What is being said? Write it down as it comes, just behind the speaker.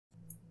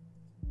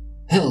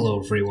Hello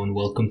everyone,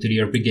 welcome to the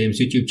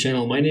RPGames YouTube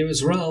channel. My name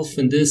is Ralph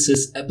and this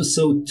is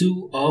episode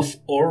 2 of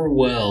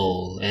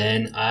Orwell.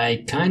 And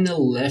I kinda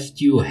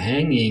left you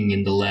hanging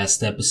in the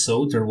last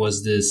episode. There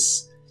was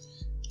this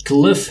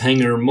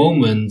cliffhanger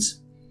moment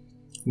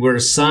where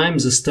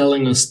Symes is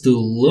telling us to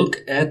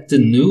look at the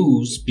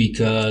news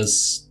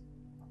because,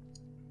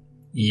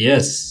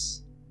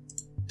 yes,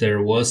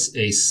 there was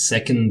a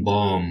second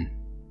bomb.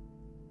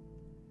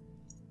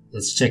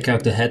 Let's check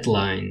out the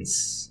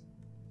headlines.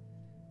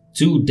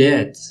 2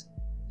 dead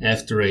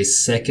after a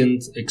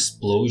second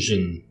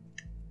explosion.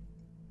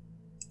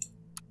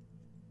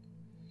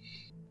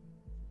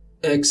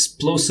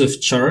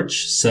 Explosive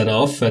charge set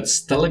off at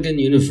Stelligan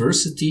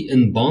University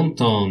in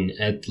Bonton.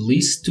 At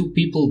least 2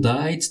 people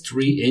died,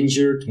 3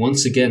 injured.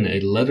 Once again, a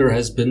letter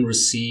has been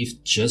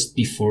received just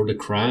before the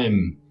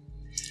crime.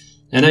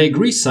 And I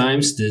agree,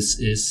 Symes, this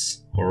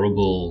is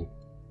horrible.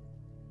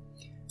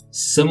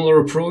 Similar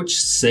approach,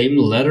 same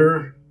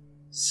letter,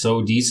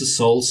 so these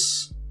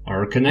assaults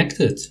are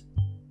connected.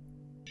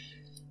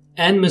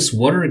 And Miss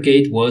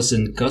Watergate was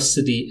in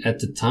custody at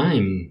the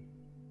time.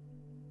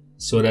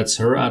 So that's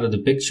her out of the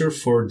picture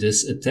for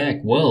this attack.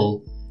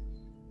 Well,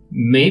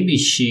 maybe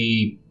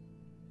she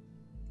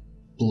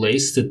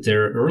placed it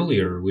there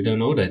earlier. We don't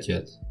know that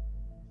yet.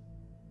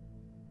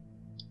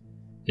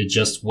 It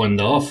just went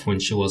off when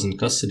she was in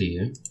custody,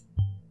 eh?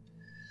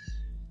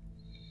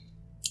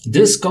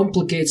 This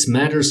complicates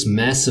matters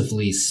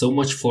massively, so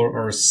much for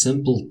our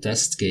simple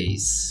test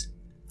case.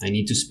 I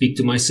need to speak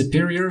to my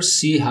superiors,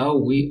 see how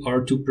we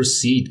are to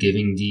proceed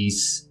given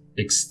these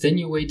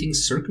extenuating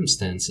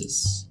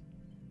circumstances.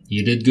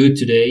 You did good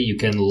today, you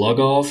can log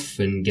off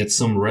and get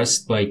some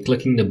rest by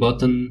clicking the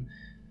button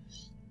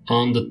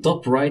on the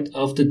top right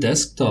of the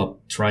desktop.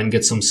 Try and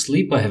get some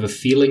sleep, I have a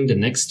feeling the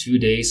next few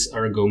days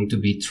are going to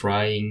be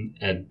trying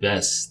at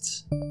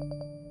best.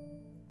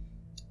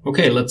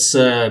 Okay, let's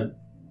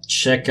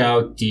check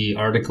out the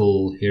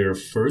article here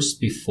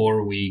first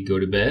before we go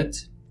to bed.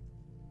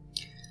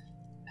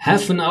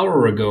 Half an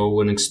hour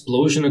ago, an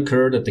explosion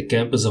occurred at the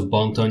campus of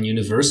Bonton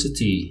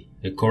University.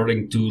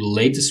 According to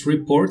latest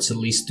reports, at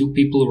least 2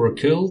 people were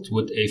killed,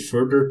 with a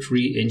further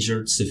 3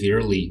 injured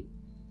severely.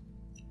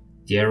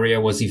 The area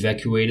was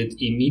evacuated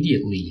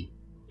immediately.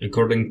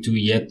 According to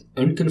yet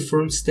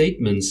unconfirmed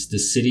statements, the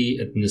city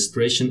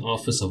administration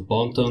office of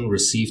Bonton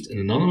received an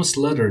anonymous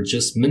letter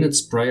just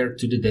minutes prior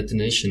to the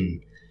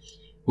detonation,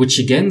 which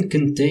again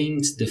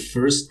contained the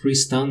first 3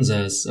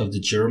 stanzas of the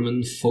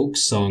German folk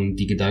song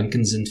Die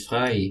Gedanken sind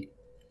frei,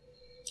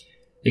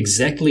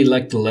 exactly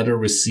like the letter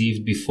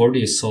received before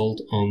the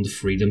assault on the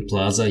Freedom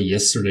Plaza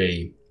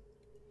yesterday.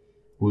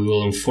 We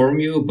will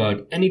inform you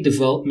about any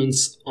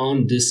developments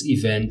on this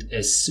event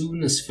as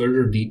soon as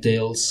further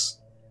details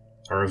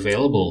are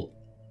available.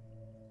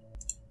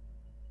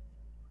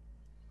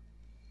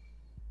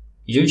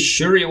 You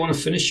sure you want to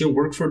finish your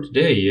work for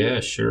today? Yeah,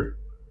 sure.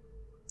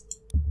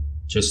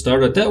 Just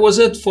started. That was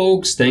it,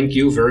 folks. Thank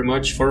you very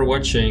much for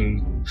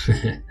watching.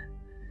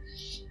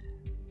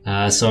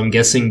 So I'm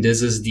guessing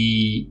this is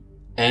the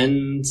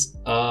end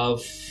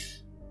of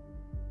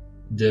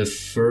the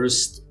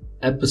first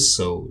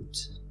episode.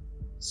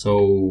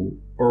 So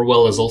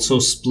Orwell is also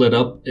split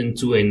up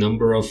into a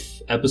number of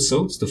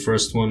episodes. The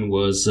first one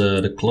was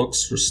the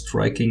clocks were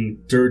striking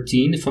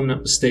 13, if I'm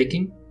not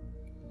mistaken.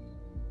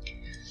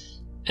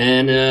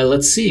 And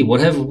let's see, what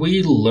have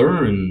we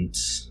learned?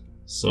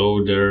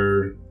 So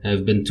there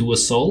have been 2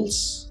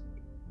 assaults.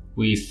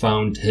 We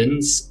found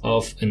hints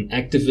of an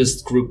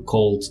activist group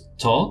called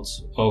Todd,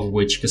 of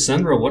which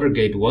Cassandra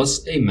Watergate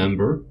was a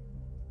member.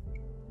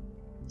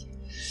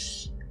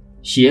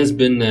 She has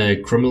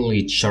been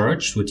criminally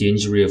charged with the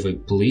injury of a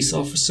police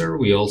officer.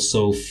 We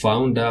also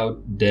found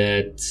out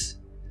that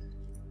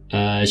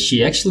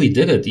she actually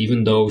did it,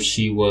 even though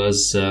she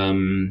was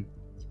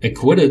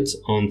acquitted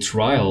on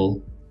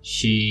trial.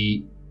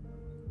 She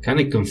kind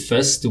of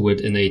confessed to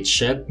it in a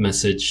chat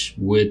message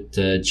with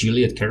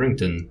Juliet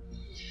Carrington.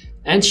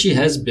 And she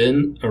has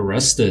been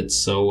arrested,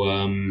 so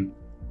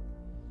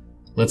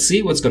let's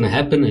see what's gonna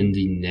happen in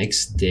the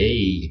next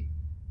day.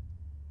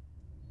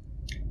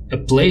 A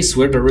place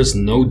where there is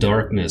no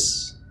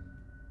darkness.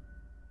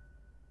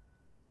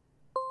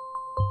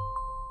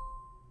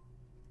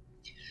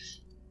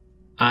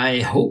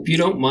 I hope you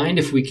don't mind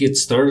if we get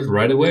started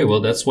right away.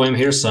 Well, that's why I'm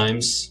here,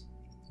 Symes.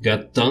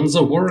 Got tons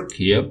of work,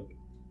 yep.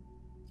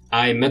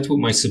 I met with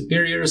my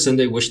superiors and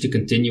they wish to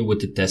continue with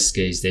the test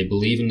case. They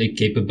believe in the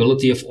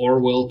capability of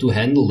Orwell to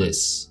handle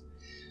this.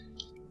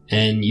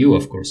 And you,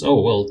 of course. Oh,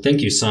 well,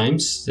 thank you,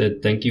 Symes.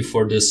 Thank you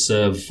for this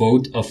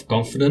vote of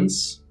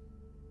confidence.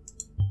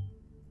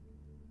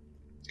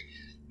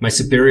 My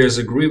superiors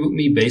agree with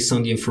me based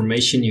on the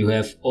information you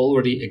have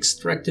already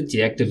extracted. The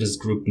activist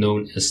group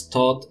known as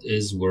Todd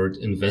is worth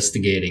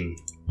investigating.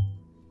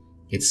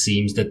 It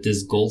seems that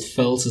this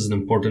Goldfels is an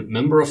important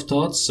member of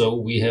Todd, so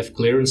we have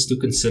clearance to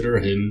consider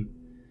him,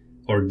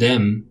 or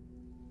them,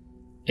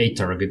 a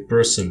target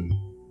person.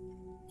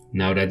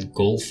 Now that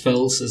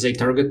Goldfels is a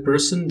target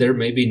person, there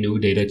may be new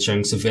data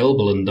chunks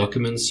available in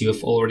documents you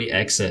have already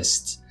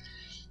accessed.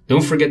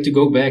 Don't forget to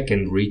go back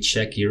and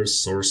recheck your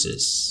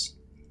sources.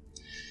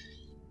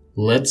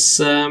 Let's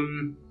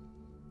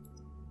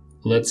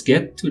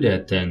get to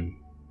that then.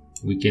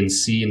 We can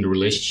see in the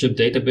relationship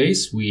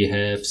database we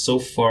have so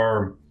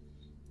far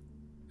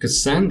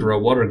Cassandra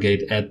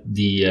Watergate at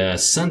the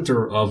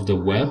center of the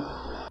web.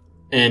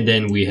 And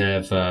then we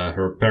have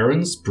her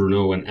parents,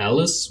 Bruno and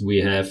Alice. We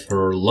have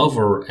her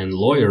lover and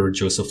lawyer,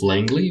 Joseph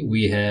Langley.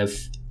 We have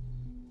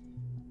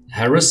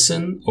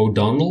Harrison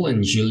O'Donnell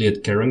and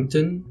Juliet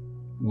Carrington,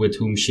 with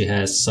whom she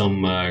has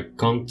some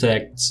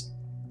contact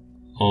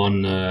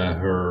on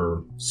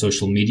her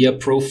social media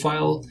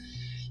profile,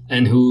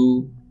 and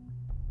who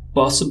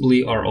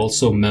possibly are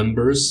also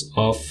members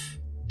of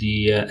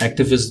the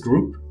activist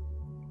group.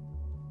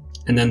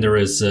 And then there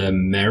is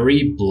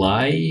Mary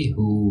Bly,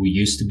 who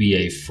used to be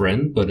a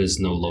friend but is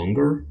no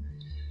longer.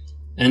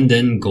 And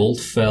then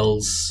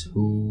Goldfels,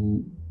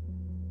 who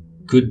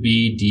could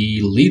be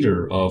the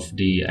leader of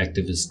the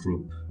activist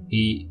group.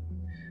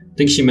 I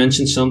think she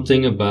mentioned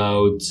something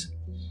about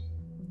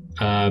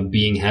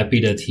being happy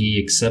that he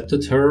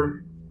accepted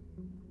her.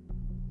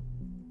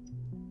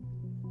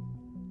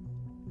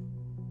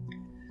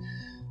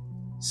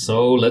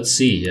 So let's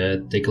see,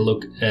 take a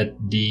look at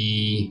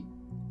the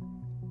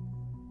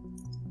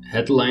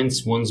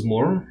headlines once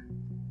more.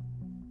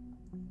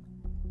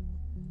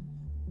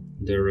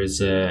 There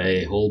is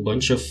a whole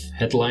bunch of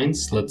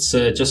headlines. Let's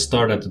just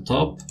start at the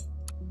top.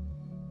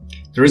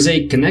 There is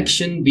a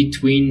connection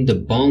between the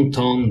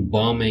Bonton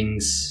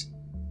bombings.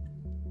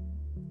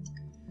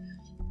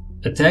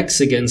 Attacks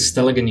against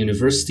Stelligan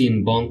University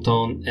in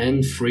Bonton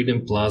and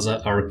Freedom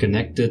Plaza are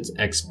connected,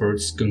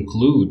 experts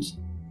conclude.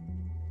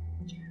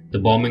 The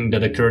bombing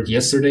that occurred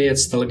yesterday at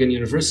Stelligan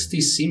University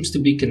seems to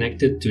be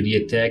connected to the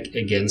attack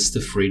against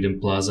the Freedom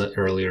Plaza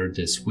earlier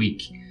this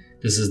week.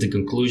 This is the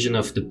conclusion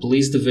of the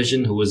police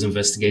division, who was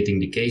investigating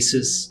the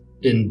cases.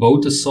 In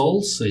both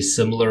assaults, a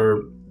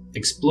similar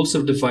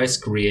explosive device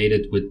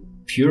created with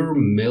pure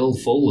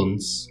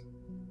malevolence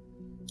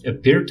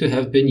appeared to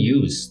have been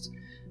used,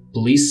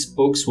 police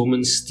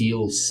spokeswoman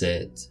Steele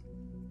said.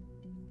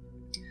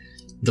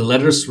 The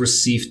letters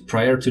received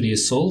prior to the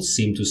assault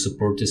seem to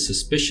support this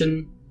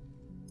suspicion.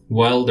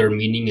 While their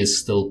meaning is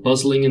still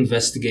puzzling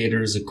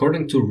investigators,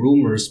 according to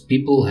rumors,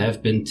 people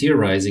have been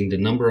theorizing the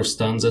number of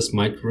stanzas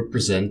might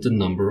represent the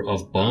number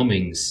of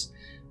bombings,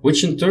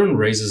 which in turn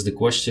raises the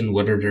question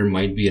whether there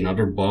might be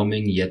another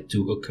bombing yet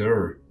to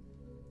occur.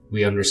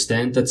 We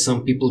understand that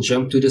some people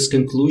jump to this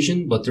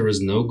conclusion, but there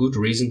is no good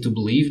reason to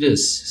believe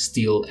this,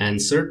 Steele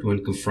answered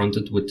when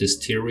confronted with this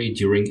theory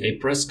during a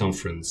press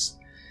conference.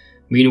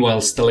 Meanwhile,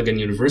 Stelligan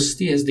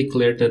University has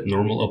declared that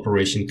normal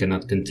operation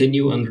cannot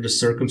continue under the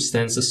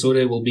circumstances, so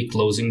they will be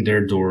closing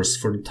their doors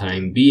for the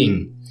time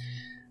being.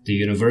 The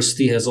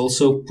university has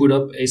also put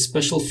up a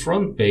special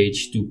front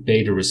page to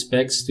pay the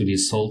respects to the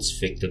assault's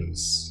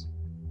victims.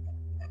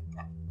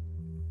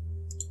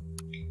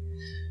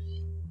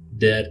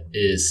 That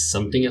is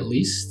something, at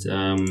least.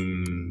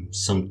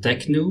 Some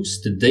tech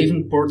news. The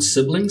Davenport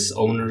siblings,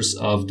 owners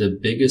of the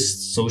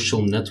biggest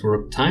social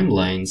network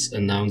Timelines,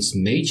 announced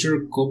major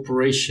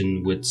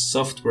cooperation with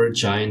software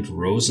giant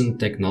Rosen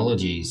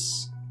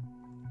Technologies.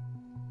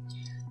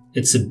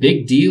 It's a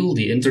big deal.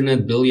 The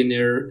internet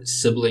billionaire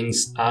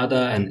siblings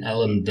Ada and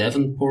Alan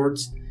Davenport,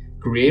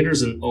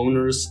 creators and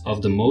owners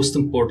of the most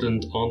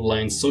important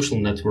online social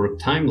network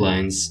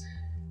Timelines,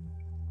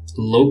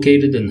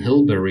 located in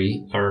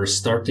Hilbury, are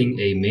starting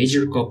a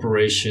major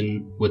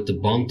cooperation with the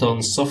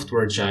Bonton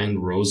software giant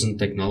Rosen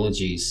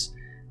Technologies.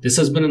 This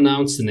has been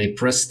announced in a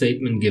press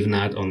statement given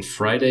out on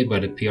Friday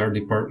by the PR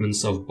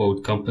departments of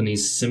both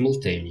companies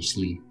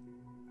simultaneously.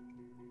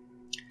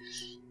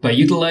 By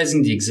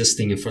utilizing the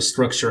existing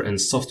infrastructure and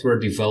software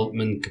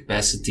development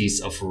capacities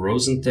of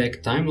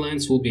Rosentech,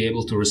 Timelines will be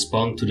able to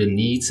respond to the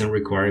needs and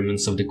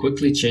requirements of the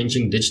quickly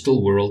changing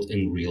digital world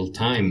in real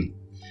time.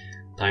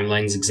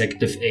 Timelines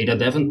executive Ada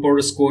Davenport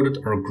is quoted,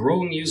 "Our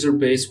growing user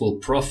base will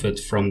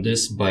profit from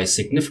this by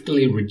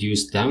significantly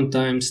reduced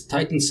downtimes,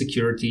 tightened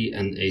security,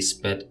 and a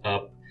sped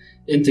up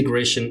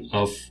integration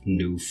of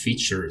new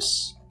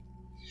features."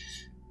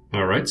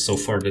 Alright, so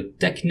far the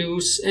tech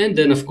news, and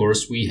then of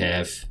course we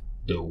have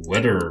the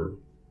weather.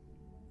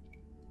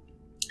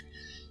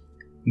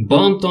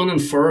 Bonton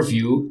and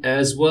Fairview,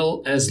 as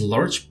well as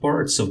large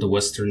parts of the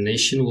western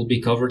nation, will be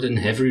covered in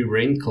heavy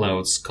rain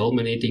clouds,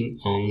 culminating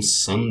on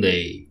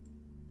Sunday.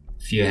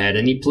 If you had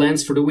any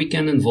plans for the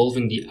weekend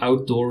involving the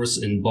outdoors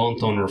in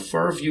Bonton or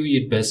Fairview,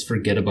 you'd best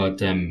forget about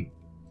them.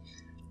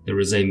 There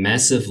is a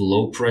massive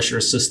low-pressure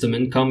system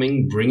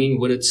incoming, bringing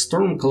with it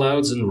storm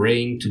clouds and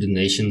rain to the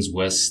nation's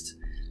west.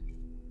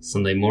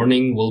 Sunday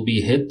morning will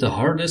be hit the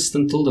hardest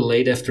until the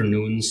late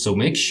afternoon, so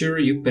make sure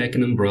you pack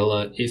an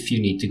umbrella if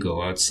you need to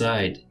go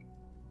outside,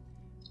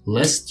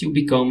 lest you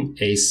become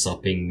a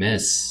sopping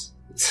mess.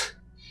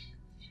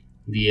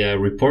 The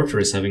reporter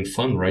is having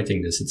fun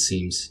writing this, it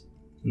seems.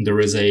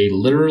 There is a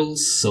literal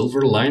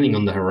silver lining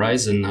on the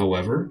horizon,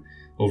 however.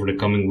 Over the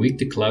coming week,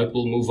 the cloud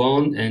will move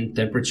on and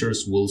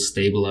temperatures will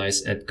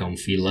stabilize at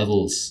comfy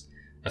levels.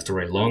 After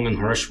a long and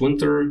harsh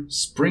winter,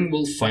 spring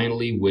will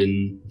finally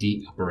win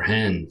the upper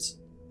hand.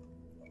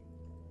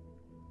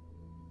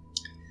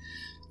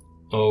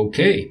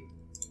 Okay.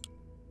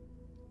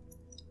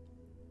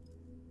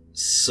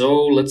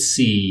 So let's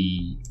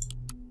see.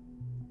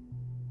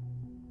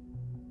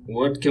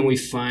 What can we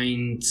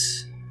find?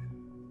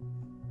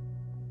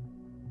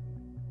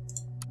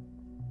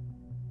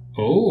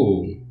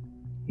 Oh,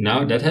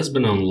 now that has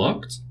been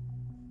unlocked?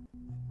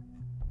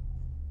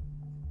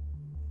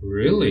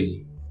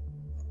 Really?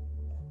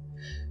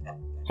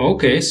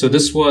 Okay, so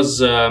this was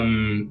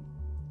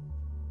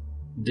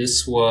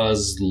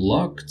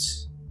locked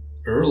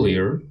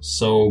earlier.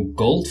 So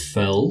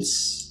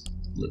Goldfels,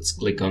 let's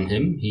click on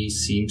him. He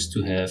seems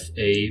to have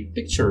a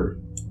picture.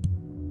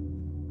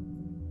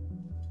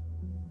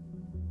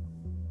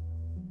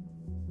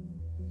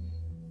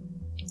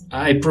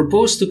 I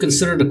propose to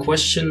consider the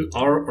question,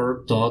 are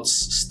our thoughts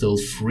still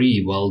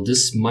free? While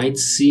this might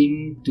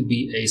seem to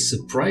be a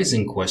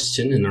surprising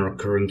question in our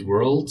current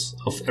world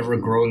of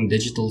ever-growing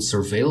digital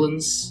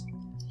surveillance,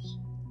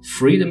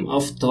 freedom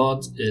of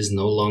thought is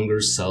no longer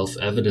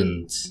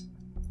self-evident.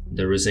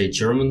 There is a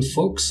German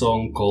folk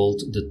song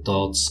called "The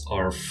Thoughts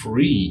Are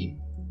Free."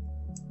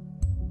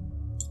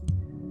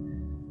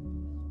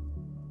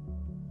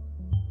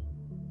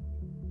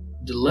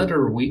 The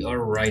letter we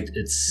are right,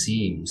 it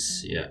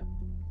seems, yeah.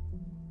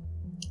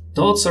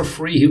 Thoughts are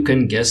free, who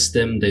can guess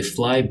them? They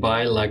fly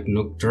by like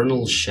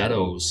nocturnal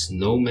shadows.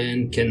 No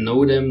man can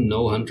know them,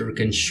 no hunter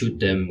can shoot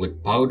them.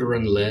 With powder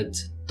and lead,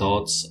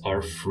 thoughts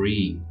are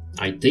free.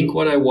 I think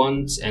what I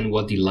want and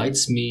what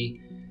delights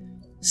me,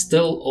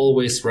 still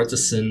always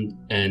reticent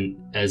and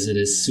as it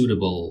is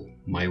suitable.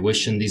 My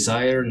wish and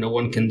desire no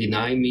one can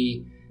deny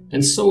me,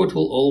 and so it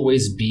will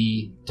always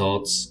be.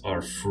 Thoughts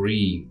are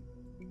free.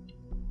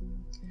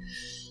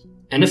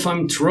 And if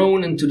I'm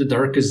thrown into the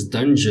darkest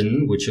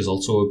dungeon, which is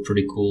also a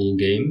pretty cool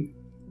game,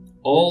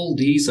 all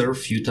these are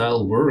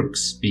futile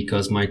works,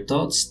 because my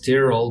thoughts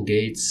tear all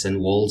gates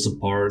and walls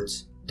apart.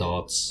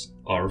 Thoughts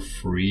are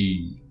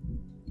free.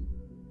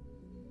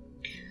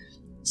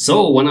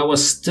 So, when I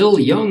was still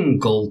young,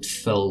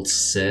 Goldfels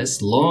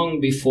says, long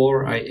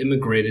before I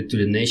immigrated to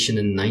the nation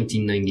in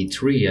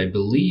 1993, I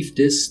believed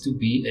this to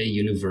be a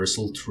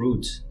universal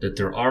truth, that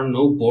there are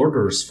no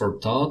borders for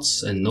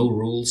thoughts and no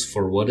rules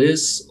for what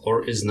is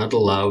or is not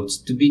allowed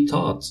to be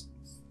thought.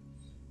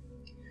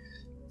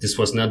 This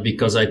was not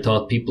because I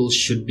thought people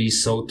should be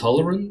so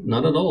tolerant,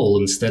 not at all.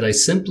 Instead, I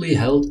simply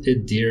held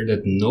it dear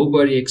that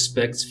nobody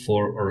expects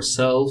for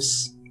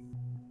ourselves.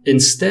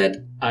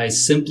 Instead, I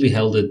simply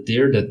held it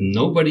dear that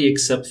nobody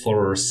except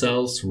for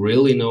ourselves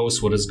really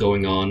knows what is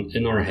going on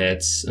in our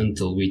heads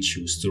until we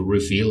choose to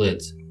reveal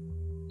it.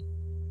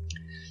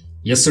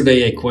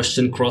 Yesterday, a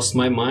question crossed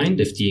my mind: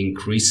 if the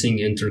increasing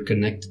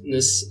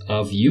interconnectedness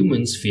of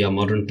humans via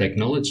modern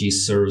technology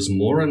serves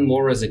more and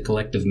more as a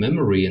collective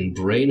memory and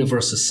brain of our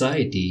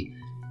society,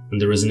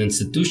 and there is an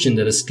institution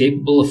that is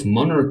capable of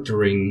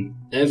monitoring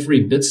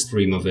every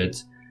bitstream of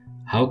it,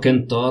 how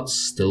can thoughts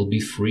still be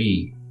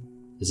free?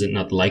 Is it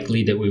not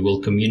likely that we will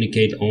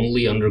communicate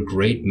only under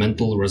great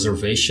mental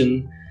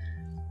reservation,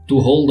 to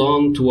hold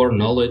on to our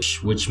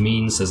knowledge, which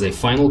means as a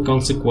final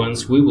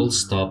consequence we will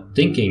stop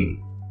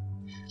thinking?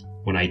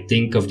 When I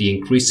think of the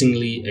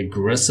increasingly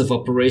aggressive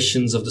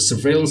operations of the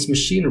surveillance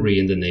machinery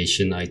in the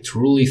nation, I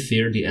truly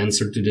fear the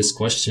answer to this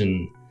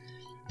question.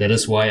 That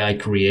is why I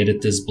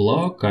created this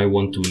blog. I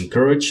want to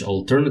encourage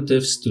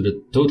alternatives to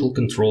the total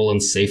control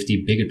and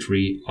safety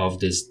bigotry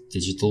of this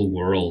digital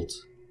world.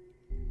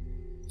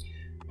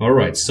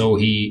 Alright, so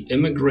he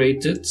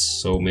immigrated,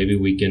 so maybe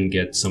we can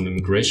get some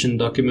immigration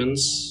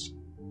documents.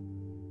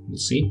 We'll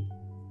see.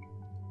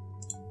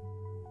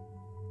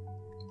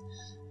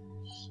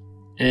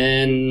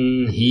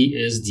 And he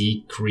is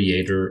the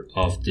creator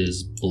of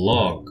this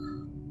blog.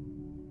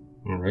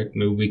 Alright,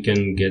 maybe we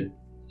can get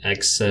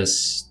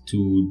access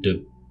to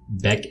the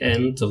back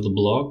end of the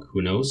blog,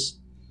 who knows.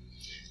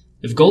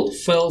 If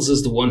Goldfels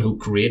is the one who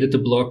created the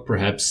blog,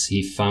 perhaps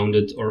he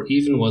founded or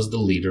even was the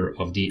leader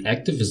of the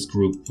activist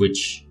group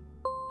which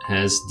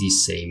has the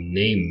same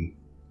name.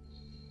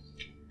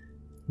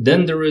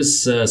 Then there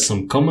is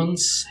some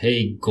comments.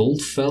 Hey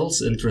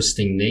Goldfels,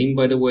 interesting name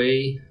by the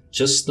way.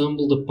 Just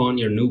stumbled upon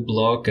your new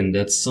blog and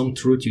that's some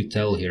truth you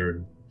tell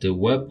here. The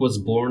web was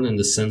born in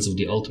the sense of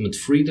the ultimate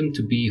freedom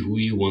to be who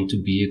you want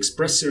to be,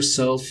 express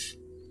yourself,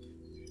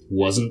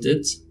 wasn't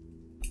it?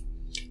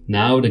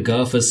 Now the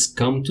gov has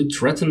come to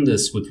threaten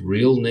this with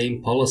real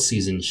name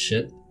policies and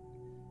shit.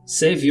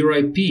 Save your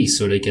IP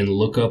so they can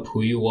look up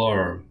who you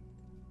are.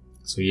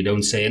 So you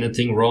don't say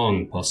anything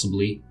wrong,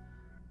 possibly.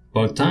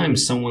 About time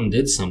someone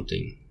did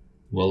something.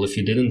 Well, if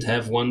you didn't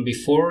have one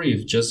before,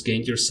 you've just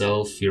gained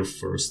yourself your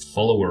first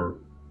follower.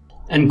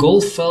 And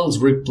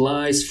Goldfels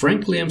replies,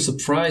 frankly, I'm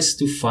surprised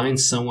to find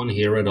someone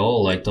here at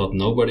all. I thought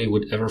nobody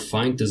would ever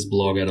find this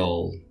blog at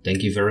all.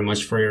 Thank you very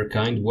much for your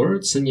kind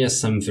words, and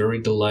yes, I'm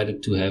very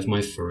delighted to have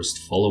my first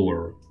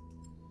follower.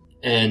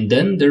 And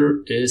then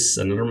there is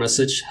another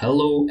message.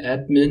 Hello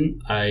admin,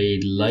 I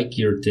like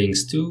your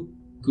things too.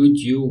 Could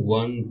you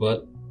one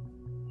but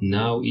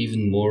now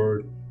even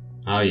more.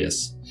 Ah,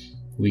 yes.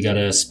 We got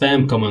a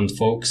spam command,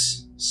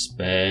 folks.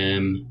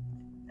 Spam.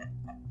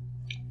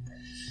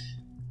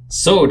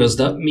 So, does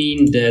that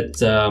mean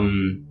that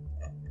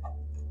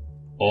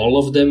all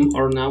of them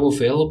are now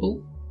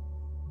available?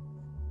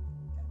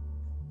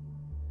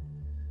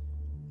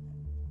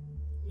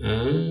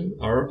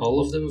 Are all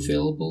of them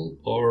available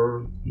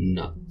or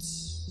not?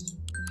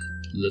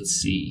 Let's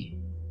see.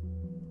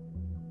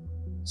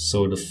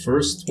 So the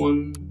first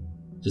one,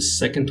 the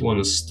second one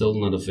is still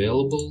not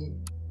available.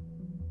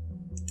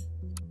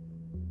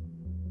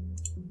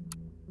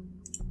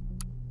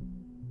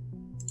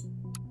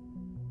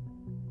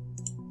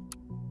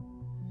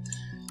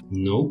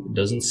 Nope,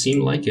 doesn't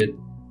seem like it.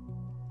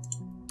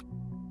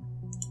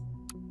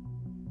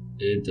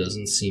 It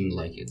doesn't seem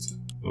like it.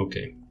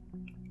 Okay.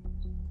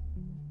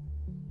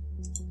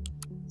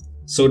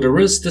 So there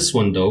is this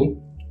one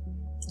though.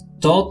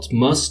 Thought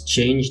must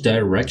change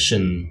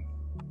direction.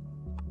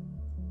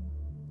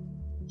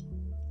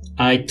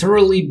 I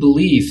thoroughly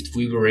believed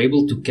we were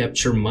able to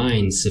capture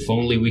minds if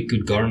only we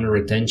could garner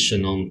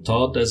attention on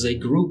thought as a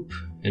group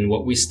and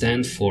what we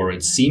stand for.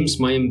 It seems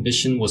my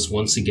ambition was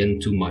once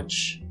again too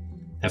much.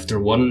 After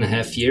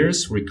 1.5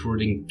 years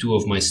recruiting 2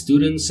 of my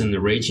students and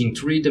arranging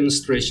 3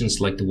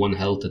 demonstrations like the one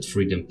held at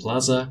Freedom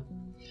Plaza,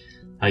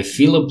 I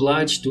feel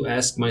obliged to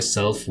ask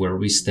myself where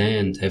we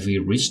stand. Have we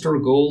reached our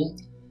goal?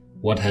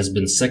 What has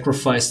been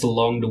sacrificed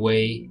along the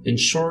way? In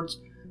short,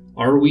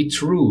 are we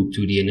true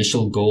to the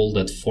initial goal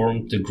that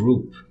formed the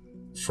group?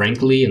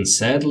 Frankly and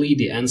sadly,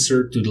 the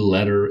answer to the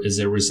latter is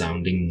a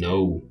resounding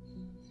no.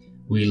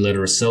 We let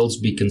ourselves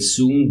be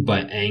consumed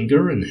by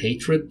anger and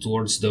hatred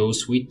towards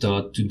those we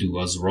thought to do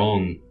us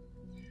wrong.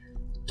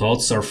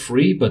 Thoughts are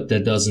free, but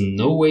that does in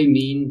no way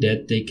mean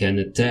that they can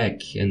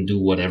attack and do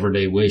whatever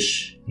they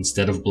wish.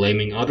 Instead of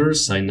blaming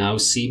others, I now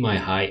see my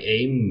high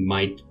aim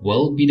might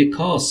well be the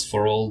cause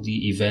for all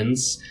the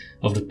events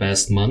of the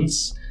past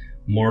months.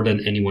 More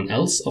than anyone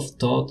else of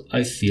thought,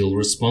 I feel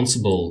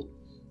responsible.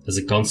 As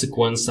a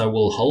consequence, I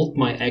will halt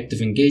my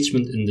active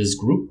engagement in this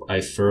group.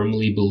 I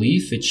firmly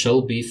believe it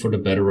shall be for the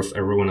better of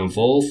everyone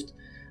involved,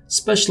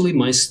 especially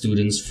my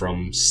students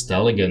from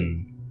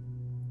Stelligan.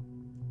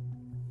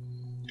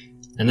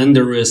 And then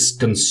there is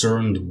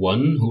Concerned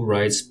One, who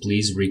writes,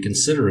 please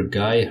reconsider. A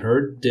guy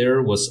hurt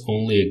there was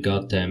only a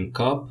goddamn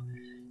cop.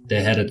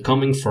 They had it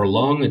coming for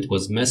long. It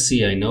was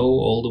messy, I know,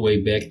 all the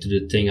way back to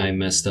the thing I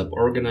messed up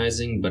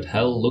organizing. But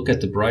hell, look at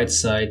the bright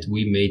side.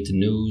 We made the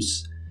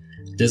news.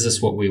 This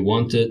is what we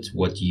wanted,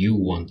 what you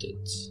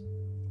wanted.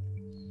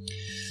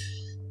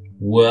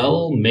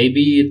 Well,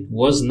 maybe it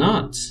was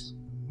not.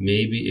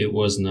 Maybe it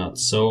was not.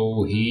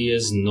 So he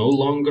is no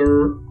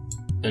longer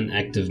an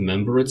active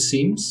member, it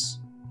seems.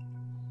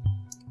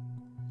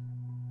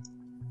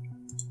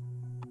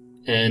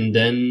 And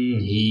then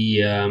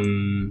he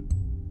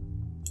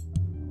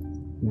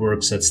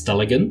works at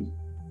Stelligan.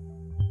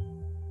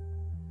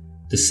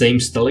 The same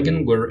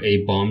Stelligan where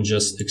a bomb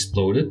just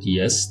exploded.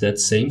 Yes, that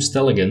same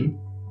Stelligan.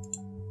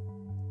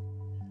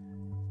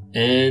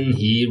 And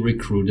he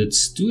recruited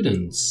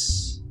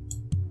students.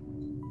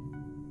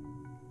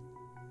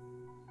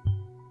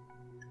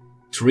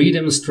 3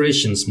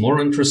 demonstrations. More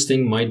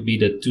interesting might be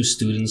that 2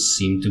 students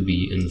seem to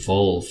be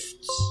involved.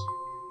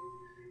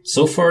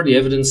 So far, the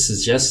evidence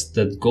suggests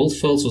that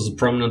Goldfels was a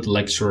prominent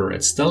lecturer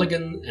at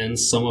Stelligan and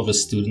some of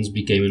his students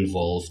became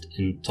involved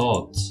in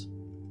thought.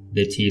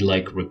 Did he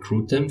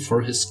recruit them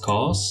for his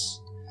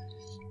cause?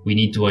 We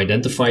need to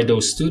identify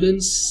those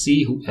students,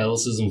 see who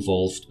else is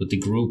involved with the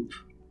group.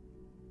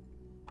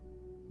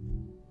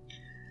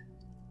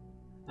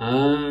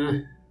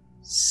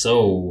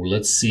 So,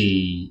 let's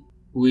see.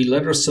 We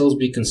let ourselves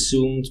be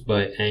consumed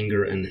by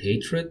anger and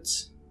hatred.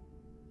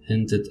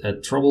 Hinted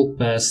at troubled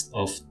past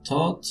of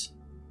thought.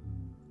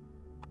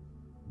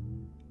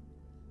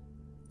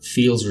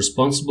 Feels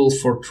responsible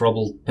for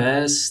troubled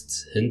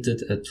past.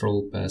 Hinted at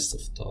troubled past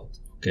of thought.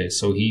 Okay,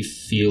 so he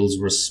feels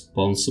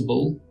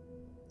responsible.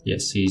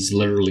 Yes, he's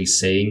literally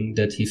saying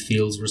that he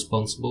feels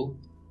responsible.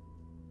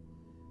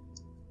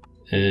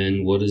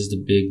 And what is the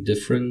big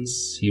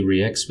difference? He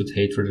reacts with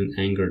hatred and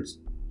anger.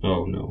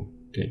 Oh no,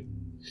 okay.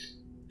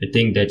 I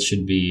think that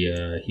should be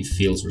he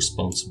feels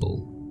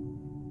responsible.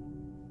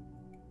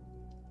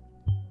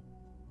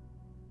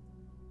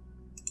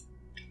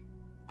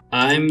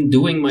 I'm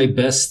doing my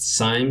best,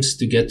 Symes,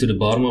 to get to the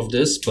bottom of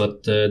this,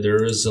 but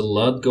there is a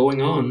lot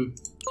going on.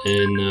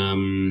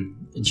 And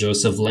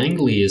Joseph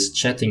Langley is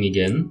chatting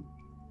again.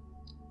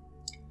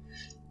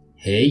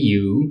 Hey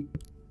you,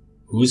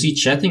 who's he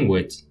chatting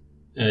with?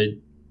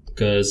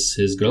 Because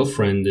his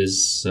girlfriend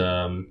is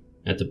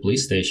at the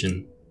police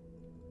station.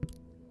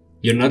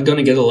 You're not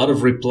gonna get a lot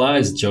of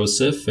replies,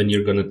 Joseph, and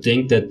you're gonna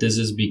think that this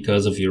is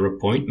because of your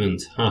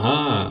appointment.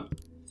 Haha.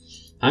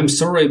 I'm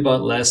sorry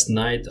about last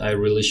night, I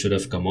really should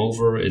have come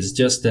over. It's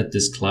just that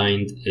this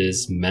client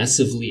is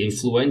massively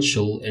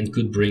influential and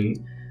could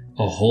bring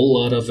a whole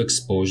lot of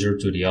exposure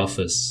to the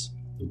office.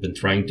 We've been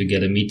trying to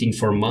get a meeting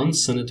for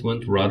months and it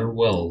went rather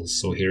well,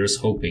 so here's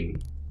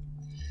hoping.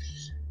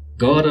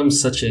 God, I'm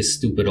such a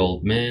stupid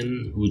old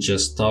man who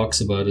just talks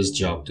about his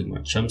job too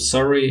much. I'm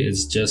sorry,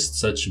 it's just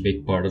such a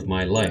big part of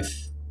my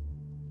life.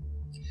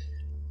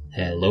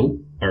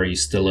 Hello, are you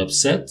still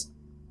upset?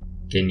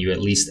 Can you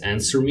at least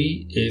answer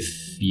me?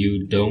 If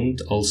you don't,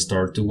 I'll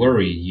start to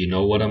worry. You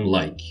know what I'm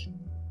like.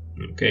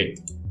 Okay.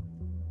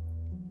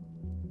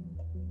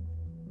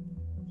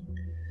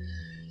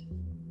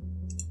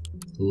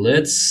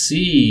 Let's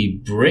see.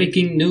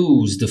 Breaking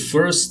news. The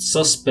first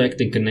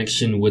suspect in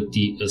connection with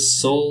the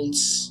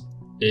assaults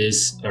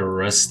is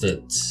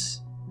arrested.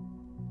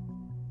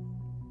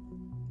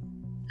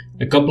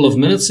 A couple of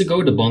minutes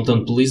ago, the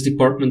Bantan Police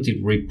Department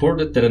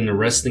reported that an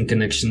arrest in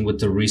connection with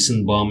the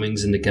recent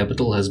bombings in the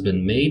capital has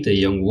been made. A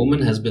young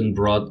woman has been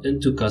brought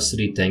into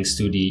custody thanks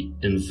to the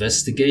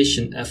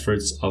investigation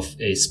efforts of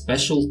a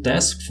special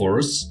task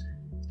force,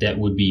 that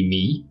would be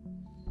me.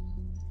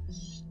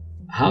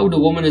 How the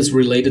woman is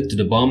related to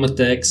the bomb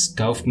attacks,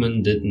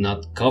 Kaufman did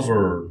not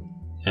cover,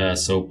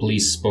 so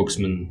police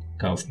spokesman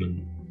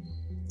Kaufman.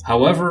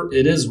 However,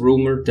 it is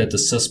rumored that the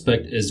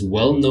suspect is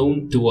well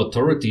known to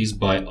authorities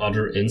by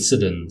other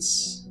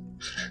incidents.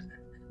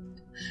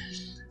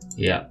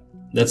 Yeah,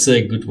 that's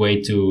a good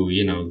way to,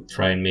 you know,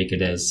 try and make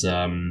it as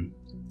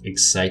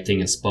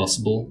exciting as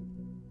possible.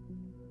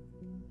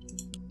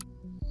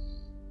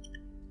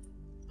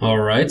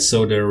 Alright,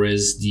 so there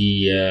is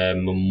the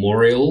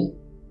memorial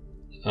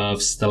of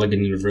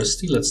Stelligan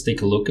University. Let's take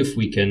a look if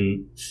we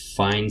can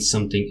find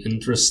something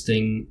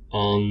interesting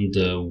on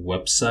the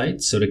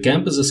website. So the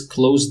campus is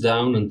closed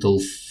down until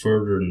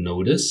further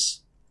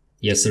notice.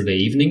 Yesterday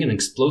evening, an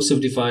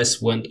explosive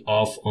device went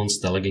off on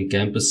Stelligan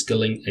campus,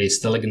 killing a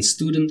Stelligan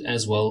student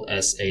as well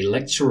as a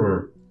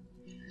lecturer.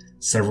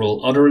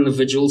 Several other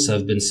individuals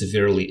have been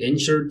severely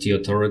injured. The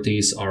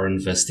authorities are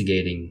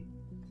investigating.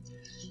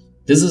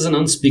 This is an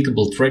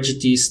unspeakable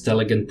tragedy,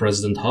 Stelligan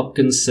President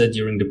Hopkins said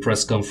during the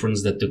press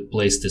conference that took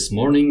place this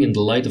morning. In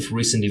the light of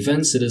recent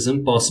events, it is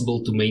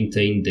impossible to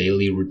maintain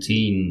daily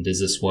routine.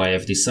 This is why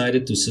I've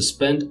decided to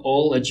suspend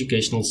all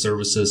educational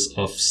services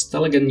of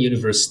Stelligan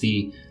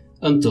University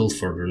until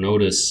further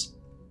notice.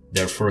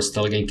 Therefore,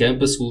 Stelligan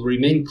campus will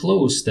remain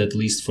closed at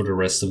least for the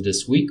rest of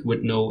this week,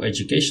 with no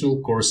educational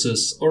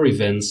courses or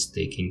events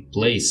taking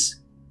place.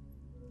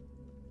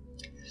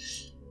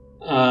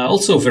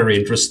 Also very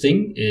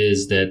interesting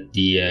is that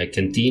the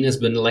canteen has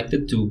been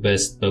elected to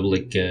Best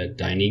Public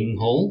Dining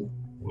Hall.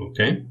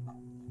 Okay.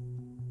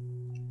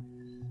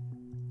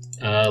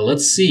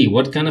 Let's see,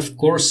 what kind of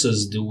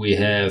courses do we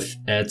have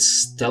at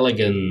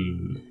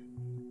Stelligan?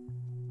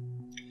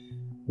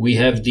 We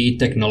have the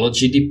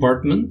Technology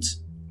Department,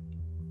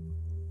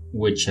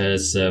 which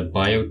has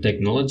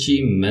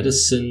Biotechnology,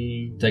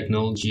 Medicine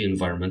Technology,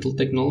 Environmental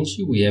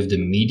Technology. We have the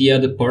Media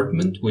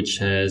Department, which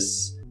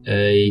has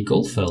a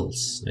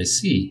Goldfels, I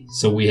see.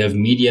 So we have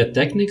media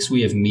techniques,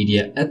 we have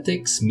media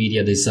ethics,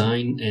 media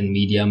design, and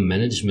media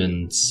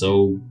management.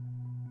 So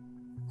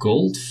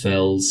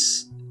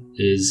Goldfels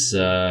is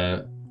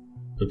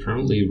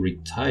apparently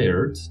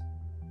retired.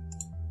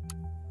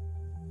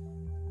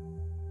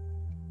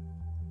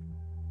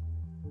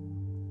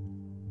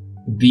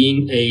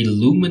 Being a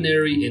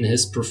luminary in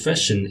his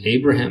profession,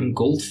 Abraham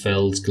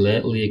Goldfels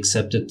gladly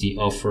accepted the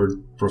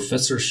offered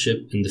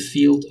professorship in the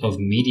field of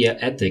media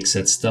ethics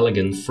at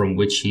Stelligan, from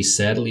which he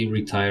sadly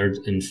retired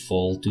in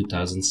fall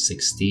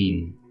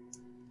 2016.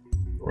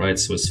 Right,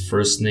 so his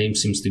first name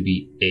seems to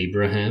be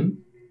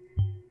Abraham.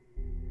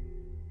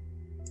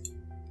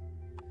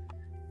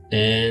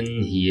 And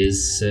he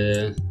is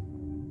a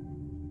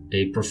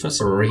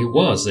professor, or he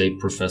was a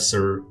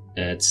professor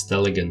at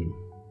Stelligan.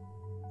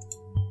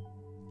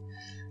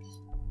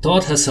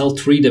 Todd has held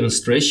 3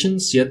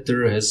 demonstrations, yet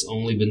there has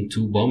only been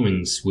 2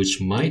 bombings, which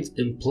might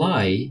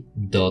imply ...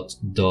 It's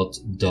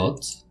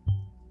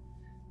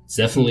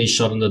definitely a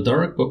shot in the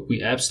dark, but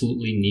we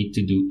absolutely need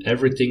to do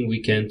everything we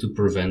can to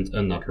prevent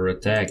another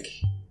attack.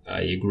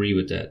 I agree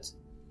with that.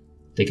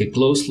 Take a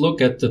close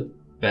look at the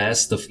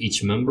past of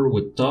each member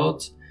with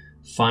Todd.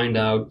 Find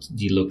out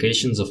the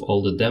locations of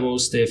all the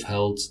demos they've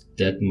held.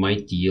 That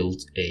might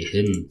yield a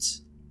hint.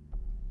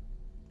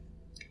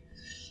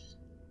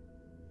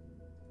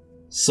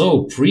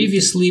 So,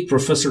 previously,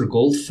 Professor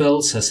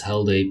Goldfels has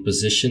held a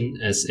position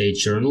as a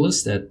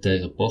journalist at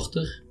Der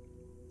Reporter,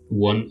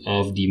 one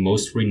of the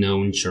most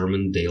renowned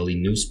German daily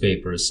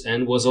newspapers,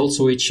 and was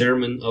also a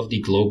chairman of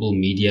the Global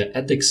Media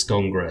Ethics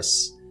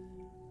Congress.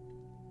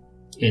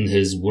 In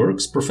his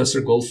works,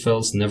 Professor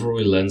Goldfels never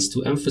relents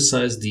to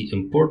emphasize the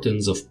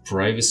importance of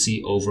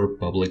privacy over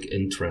public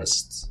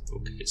interest.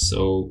 Okay,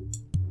 so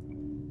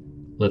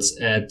let's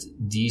add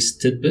these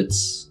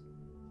tidbits.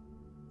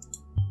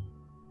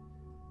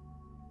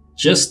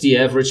 Just the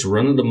average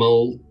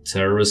run-of-the-mill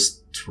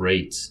terrorist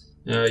trait.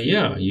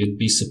 Yeah, you'd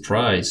be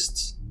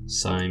surprised,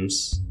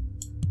 Symes.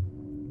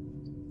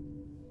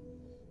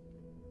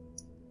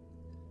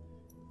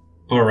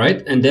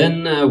 Alright, and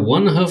then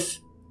one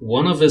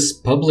of his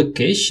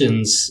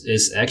publications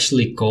is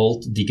actually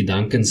called Die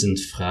Gedanken sind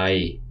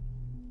frei.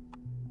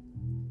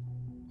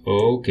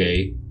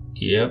 Okay,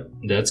 yep,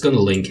 that's gonna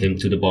link him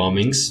to the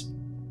bombings.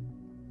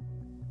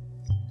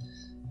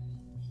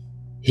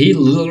 He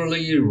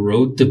literally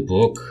wrote the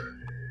book.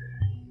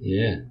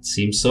 Yeah, it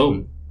seems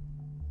so.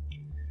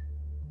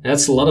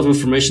 That's a lot of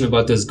information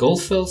about this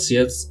Goldfels,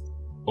 yet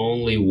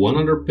only one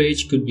other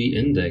page could be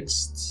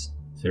indexed.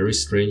 Very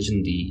strange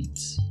indeed.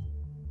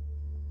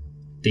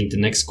 I think the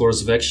next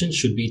course of action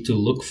should be to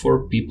look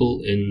for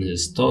people in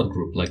his thought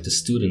group, like the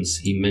students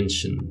he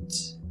mentioned.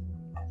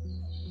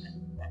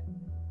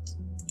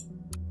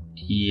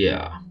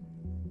 Yeah.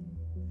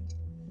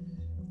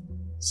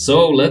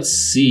 So let's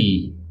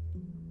see.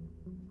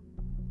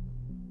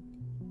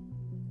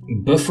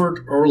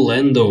 Bufford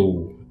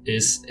Orlando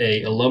is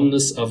an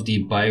alumnus of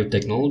the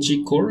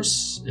biotechnology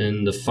course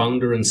and the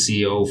founder and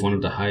CEO of one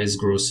of the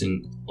highest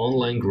grossing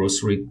online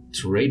grocery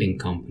trading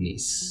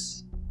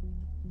companies.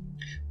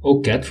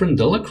 Oh, Catherine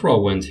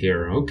Delacroix went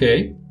here,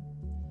 okay.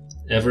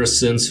 Ever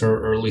since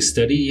her early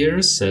study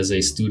years as a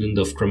student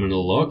of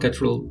criminal law,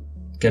 Catherine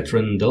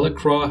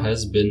Delacroix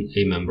has been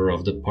a member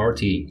of the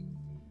party.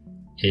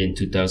 In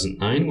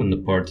 2009, when the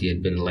party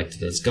had been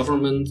elected as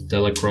government,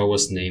 Delacroix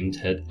was named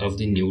head of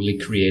the newly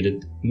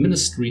created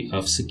Ministry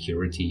of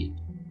Security.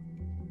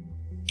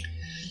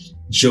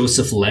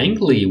 Joseph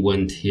Langley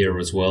went here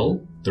as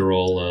well. They're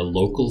all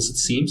locals, it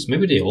seems.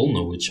 Maybe they all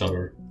know each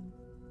other.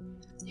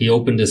 He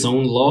opened his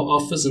own law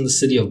office in the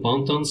city of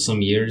Banton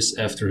some years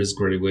after his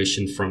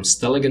graduation from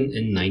Stelligan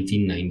in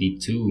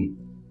 1992.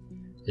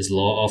 His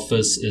law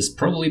office is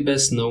probably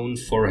best known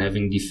for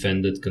having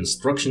defended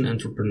construction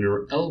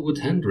entrepreneur Elwood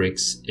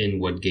Hendricks in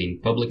what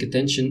gained public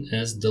attention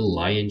as the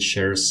Lion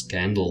Share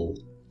scandal.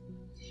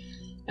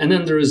 And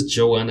then there is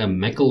Joanna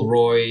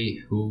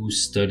McElroy, who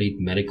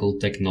studied medical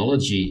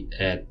technology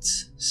at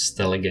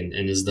Stelligan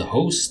and is the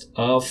host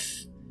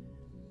of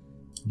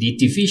the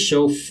TV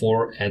show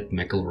 4 at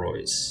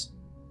McElroy's.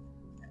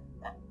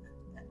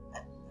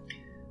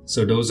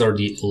 So those are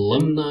the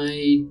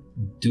alumni.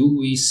 Do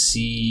we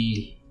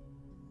see...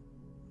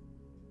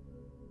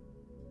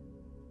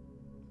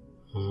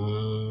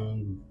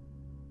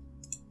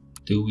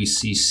 do we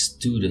see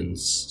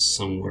students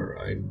somewhere?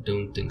 I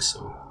don't think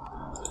so.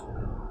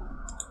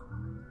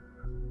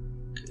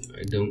 Okay,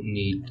 I don't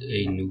need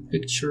a new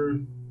picture.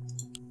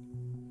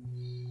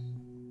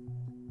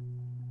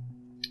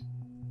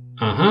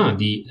 Aha,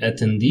 the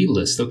attendee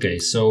list. Okay,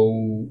 so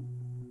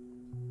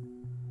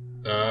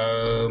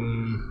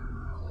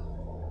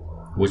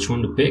which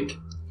one to pick?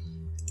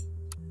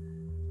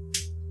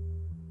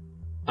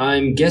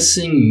 I'm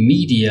guessing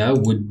media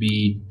would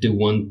be the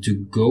one to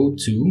go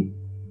to.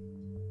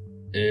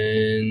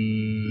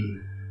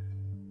 And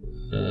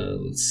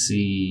let's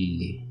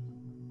see.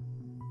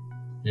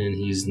 And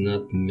he's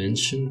not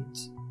mentioned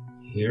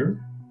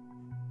here.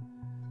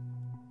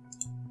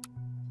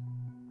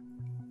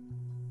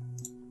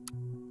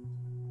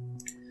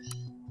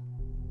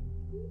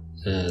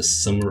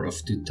 Summer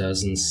of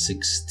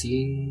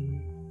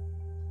 2016.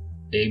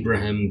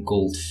 Abraham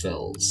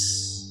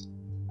Goldfels.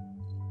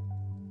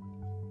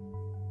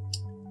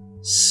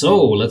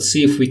 So let's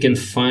see if we can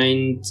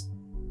find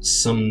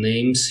some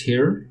names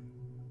here.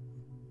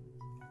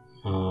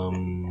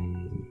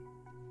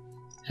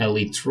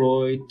 Ellie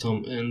Troy,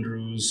 Tom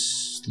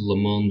Andrews,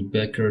 Lamont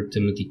Becker,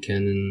 Timothy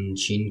Cannon,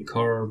 Gene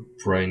Carr,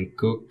 Brian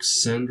Cook,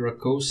 Sandra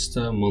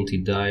Costa, Monty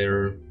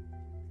Dyer,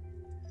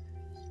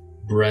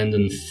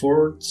 Brandon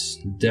Ford,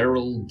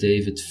 Daryl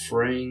David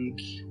Frank,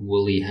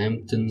 Willie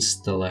Hampton,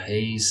 Stella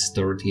Hayes,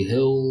 Dorothy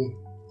Hill,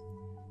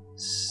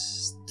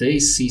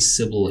 Stacy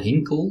Sybil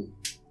Hinkle,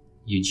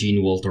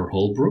 Eugene Walter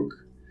Holbrook,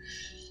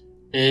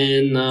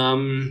 and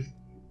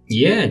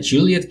yeah,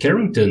 Juliet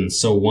Carrington.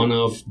 So one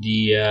of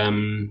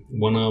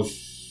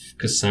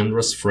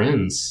Cassandra's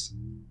friends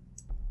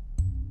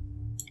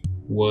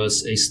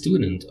was a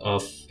student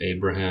of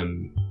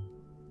Abraham.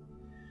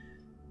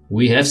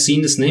 We have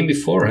seen this name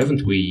before,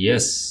 haven't we?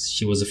 Yes,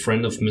 she was a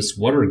friend of Miss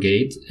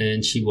Watergate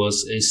and she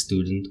was a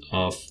student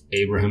of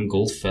Abraham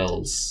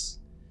Goldfels.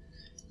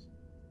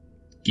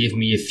 Give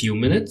me a few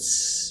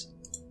minutes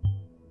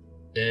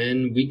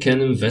and we can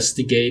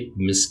investigate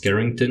Miss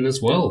Carrington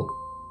as well.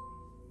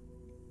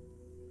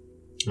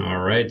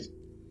 Alright.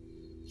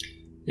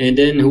 And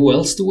then who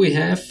else do we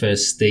have?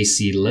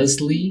 Stacy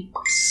Leslie,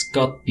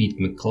 Scott Pete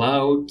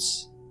McLeod,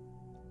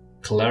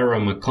 Clara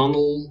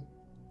McConnell,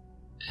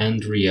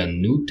 Andrea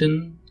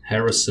Newton,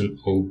 Harrison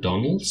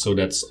O'Donnell, so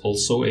that's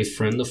also a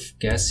friend of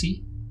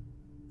Cassie.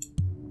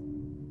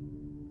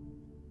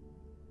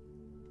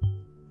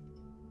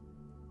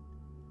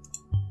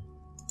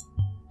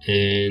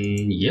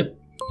 And yep,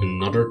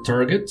 another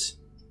target.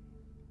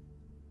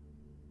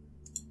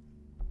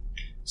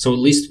 So at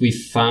least we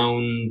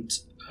found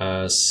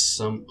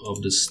some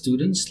of the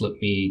students.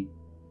 Let me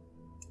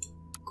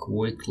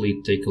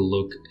quickly take a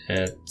look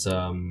at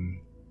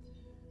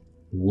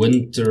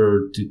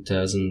winter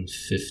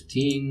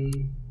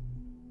 2015.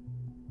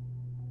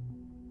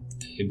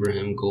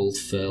 Abraham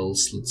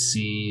Goldfels. Let's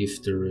see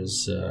if there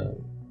is a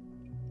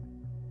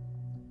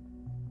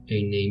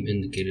name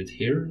indicated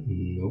here.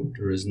 No,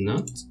 there is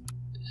not.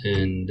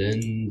 And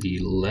then the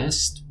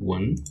last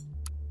one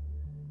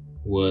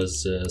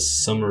was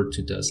summer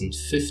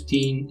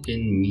 2015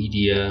 in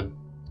media.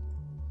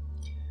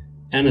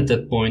 And at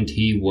that point,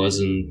 he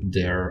wasn't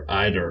there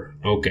either.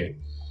 Okay.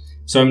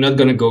 So I'm not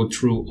gonna go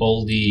through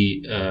all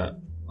the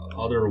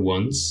other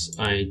ones.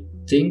 I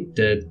think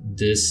that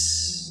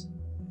this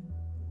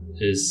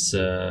is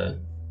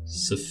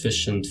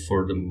sufficient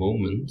for the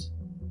moment.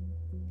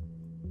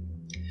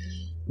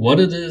 What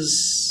it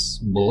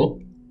is, well,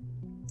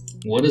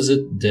 what is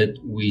it that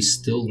we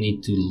still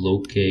need to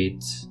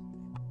locate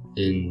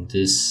in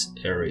this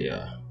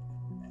area?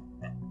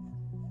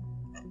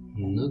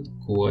 Not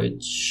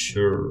quite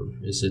sure.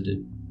 Is it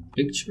a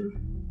picture?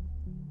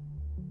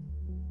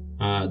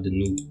 Ah, the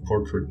new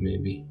portrait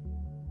maybe.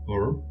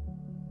 Or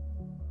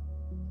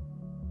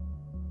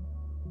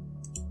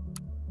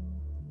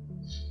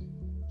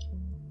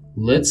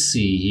let's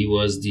see, he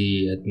was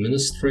the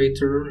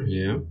administrator.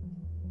 Yeah,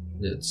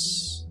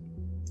 that's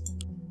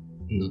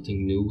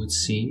nothing new, it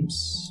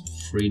seems.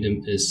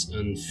 Freedom is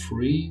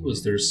unfree.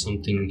 Was there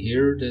something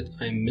here that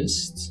I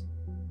missed?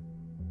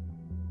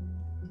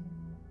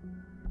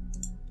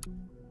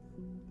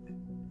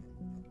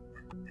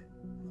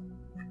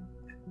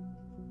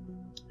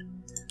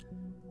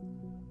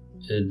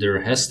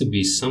 There has to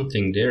be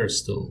something there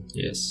still.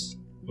 Yes.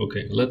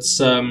 Okay, let's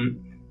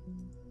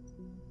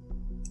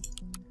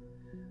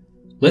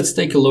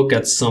take a look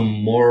at some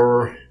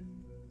more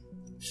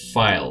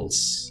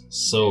files.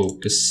 So,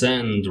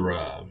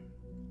 Cassandra.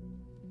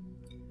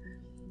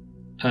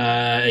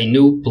 A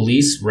new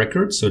police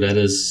record, so that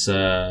is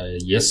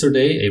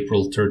yesterday,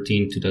 April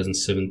 13,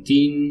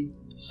 2017.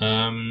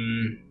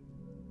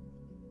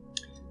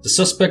 The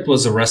suspect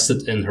was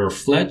arrested in her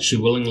flat. She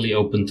willingly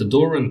opened the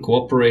door and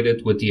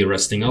cooperated with the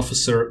arresting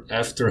officer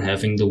after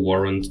having the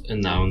warrant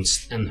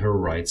announced and her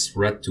rights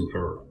read to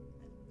her.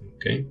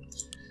 Okay,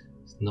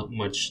 not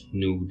much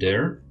new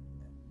there.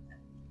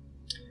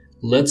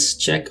 Let's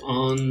check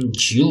on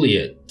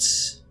Juliet.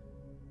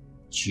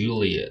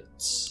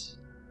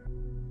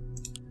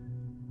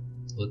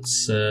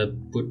 Let's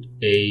put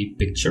a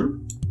picture.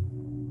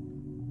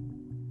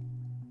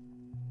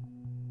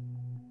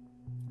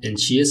 And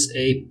she is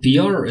a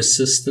PR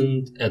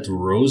assistant at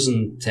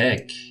Rosen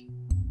Tech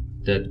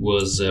that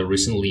was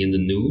recently in the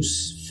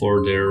news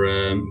for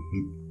their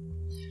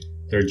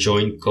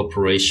joint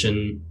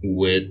cooperation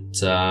with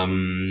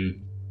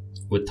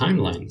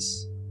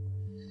Timelines.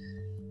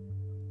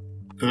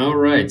 All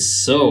right,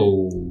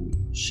 so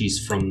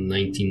she's from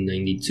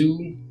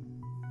 1992.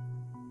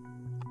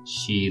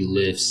 She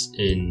lives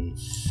in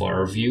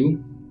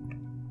Farview.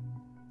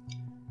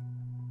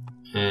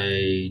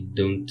 I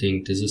don't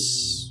think this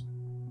is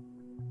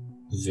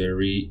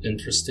very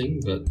interesting,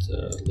 but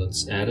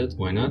let's add it,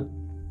 why not?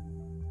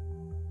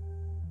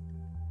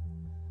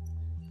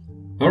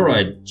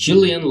 Alright,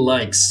 Jillian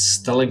likes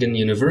Stelligan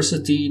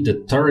University,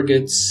 the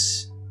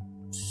Targets,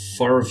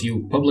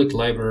 Farview Public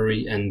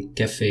Library, and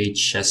Cafe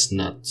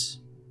Chestnut.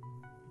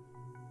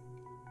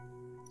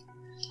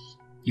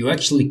 You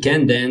actually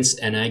can dance,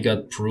 and I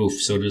got proof.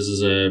 So this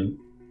is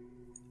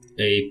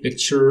a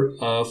picture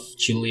of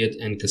Juliet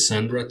and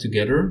Cassandra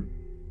together.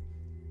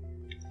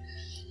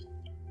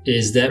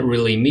 Is that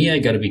really me? I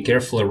gotta be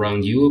careful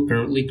around you.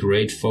 Apparently,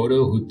 great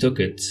photo. Who took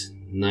it?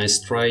 Nice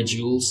try,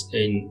 Jules.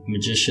 A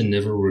magician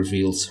never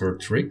reveals her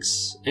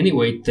tricks.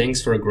 Anyway,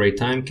 thanks for a great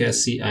time,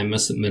 Cassie. I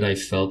must admit I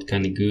felt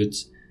kinda good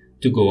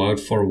to go out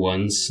for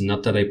once.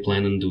 Not that I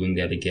plan on doing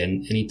that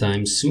again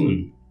anytime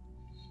soon.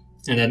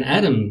 And then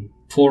Adam,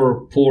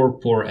 poor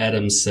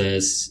Adam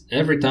says,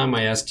 every time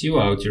I ask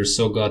you out, you're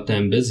so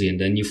goddamn busy and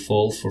then you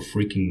fall for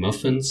freaking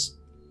muffins.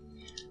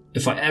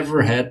 If I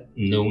ever had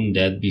known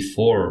that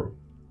before.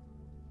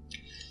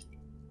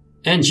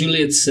 And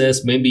Juliet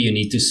says, maybe you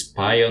need to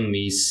spy on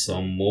me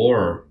some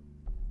more.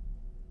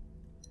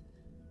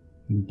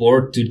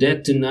 Bored to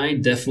death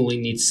tonight, definitely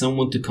need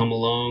someone to come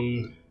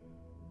along.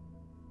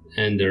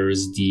 And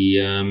there's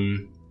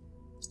the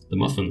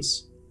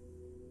muffins.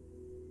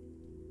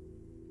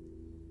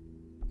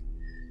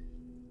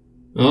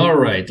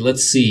 Alright,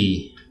 let's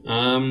see.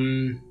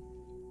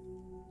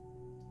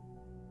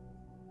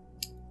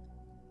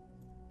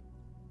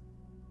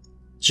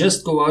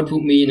 Just go out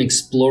with me and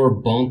explore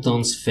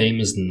Bonton's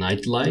famous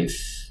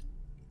nightlife.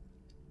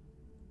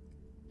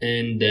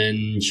 And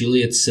then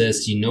Juliet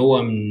says, you know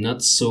I'm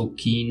not so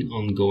keen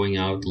on going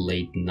out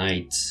late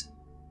night.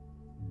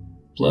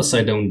 Plus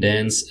I don't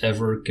dance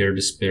ever, care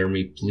to spare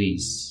me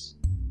please.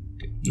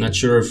 Okay. Not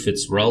sure if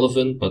it's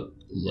relevant, but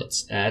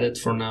let's add it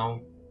for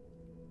now.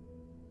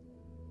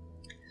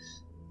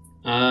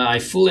 I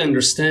fully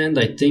understand.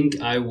 I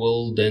think I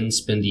will then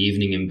spend the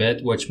evening in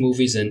bed, watch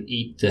movies and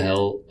eat the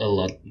hell a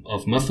lot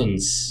of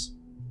muffins.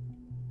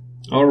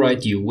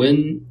 Alright, you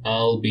win.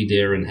 I'll be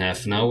there in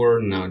half an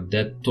hour. Now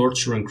that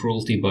torture and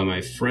cruelty by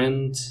my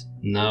friend.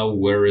 Now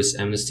where is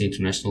Amnesty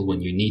International when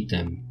you need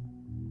them?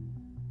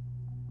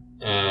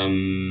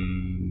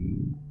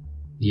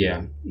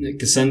 Yeah.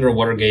 Cassandra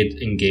Watergate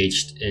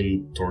engaged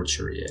in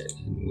torture. Yeah,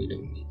 we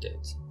don't need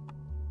that.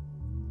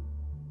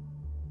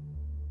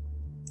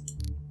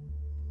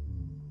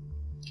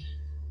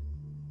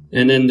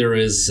 And then there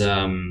is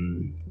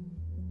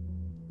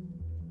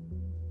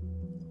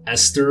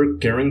Esther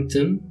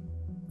Carrington,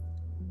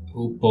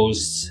 who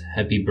posts,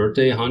 "Happy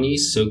birthday, honey,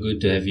 so good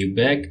to have you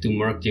back. To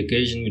mark the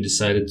occasion, we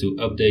decided to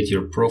update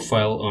your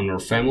profile on our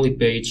family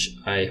page.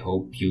 I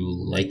hope you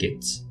like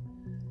it."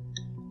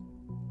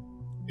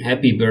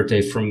 Happy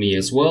birthday from me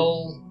as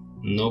well.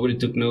 Nobody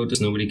took notice,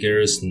 nobody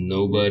cares,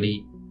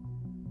 nobody.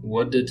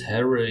 What did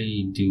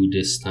Harry do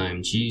this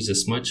time? Jeez,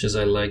 as much as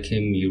I like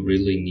him, you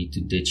really need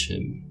to ditch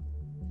him.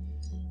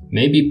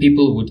 Maybe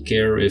people would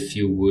care if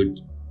you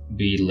would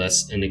be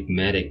less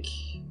enigmatic.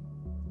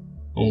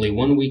 Only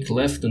 1 week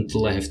left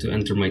until I have to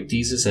enter my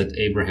thesis at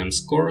Abraham's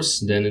course,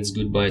 then it's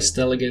goodbye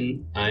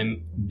Stelligan.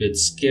 I'm a bit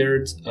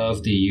scared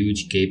of the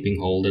huge gaping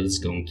hole that it's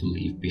going to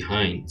leave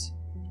behind.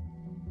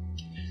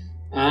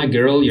 Ah,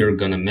 girl, you're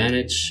gonna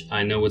manage.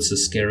 I know it's a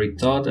scary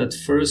thought at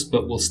first,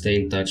 but we'll stay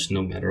in touch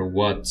no matter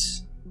what.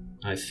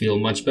 I feel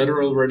much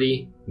better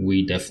already.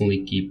 We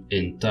definitely keep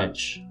in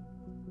touch.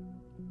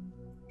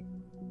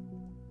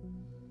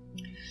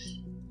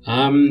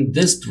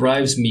 This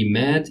drives me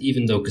mad,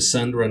 even though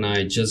Cassandra and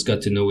I just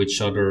got to know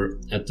each other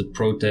at the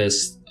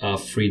protest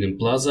of Freedom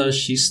Plaza.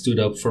 She stood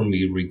up for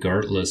me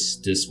regardless.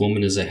 This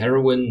woman is a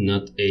heroine,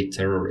 not a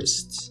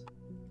terrorist.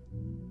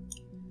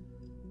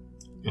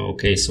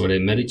 Okay, so they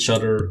met each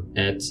other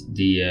at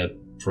the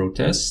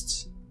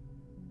protest.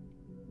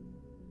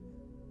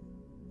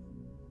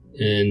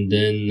 And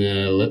then,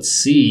 let's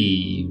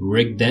see,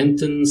 Rick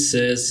Denton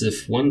says,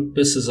 if one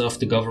pisses off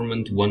the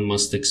government, one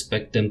must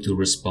expect them to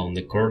respond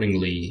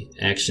accordingly.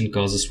 Action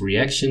causes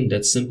reaction,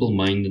 that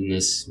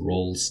simple-mindedness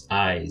rolls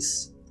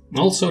eyes.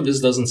 Also,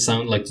 this doesn't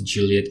sound like the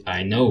Juliet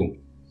I know.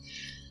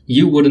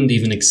 You wouldn't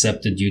even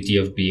accept the duty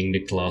of being the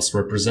class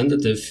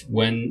representative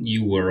when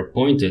you were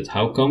appointed.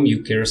 How come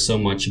you care so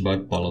much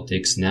about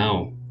politics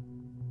now?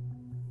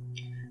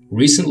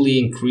 Recently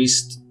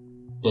increased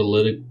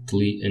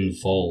politically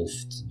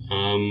involved.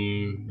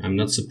 I'm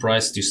not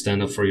surprised you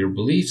stand up for your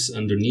beliefs.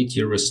 Underneath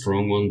you're a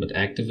strong one, but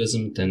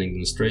activism, attending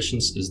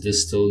demonstrations, is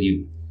this still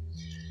you?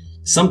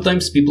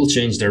 Sometimes people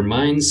change their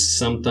minds,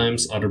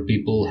 sometimes other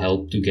people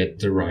help to get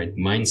the right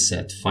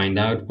mindset. Find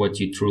out what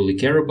you truly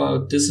care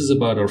about. This is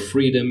about our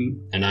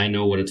freedom, and I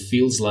know what it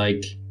feels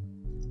like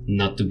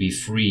not to be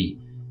free.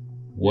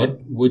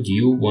 What would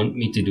you want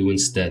me to do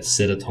instead?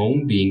 Sit at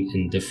home being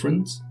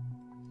indifferent?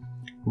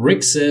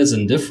 Rick says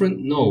indifferent?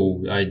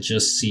 No, I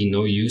just see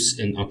no use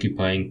in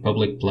occupying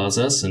public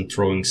plazas and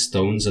throwing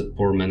stones at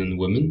poor men and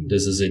women.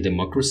 This is a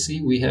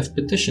democracy. We have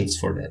petitions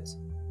for that.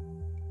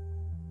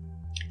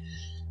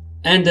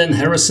 And then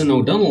Harrison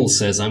O'Donnell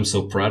says, I'm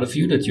so proud of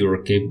you that you are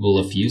capable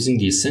of using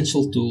the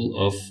essential tool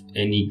of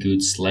any good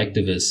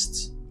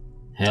slacktivist.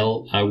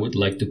 Hell, I would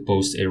like to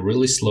post a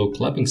really slow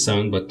clapping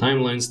sound, but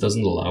Timelines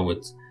doesn't allow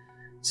it.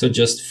 So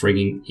just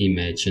frigging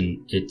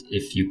imagine it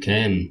if you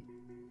can.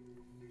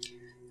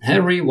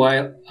 Harry,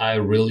 while I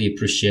really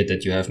appreciate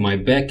that you have my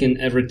back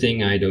in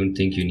everything, I don't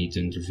think you need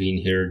to intervene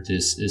here.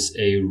 This is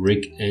a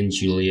Rick and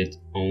Juliet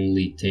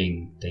only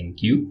thing.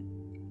 Thank you.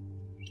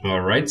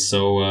 Alright,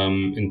 so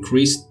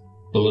increased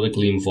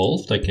politically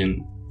involved. I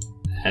can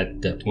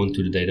add that one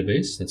to the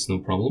database. That's no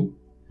problem.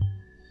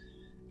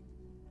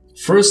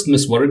 First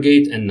Miss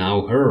Watergate and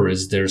now her.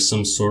 Is there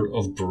some sort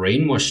of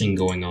brainwashing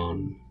going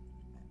on?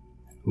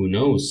 Who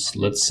knows?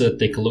 Let's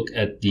take a look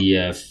at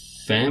the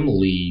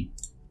family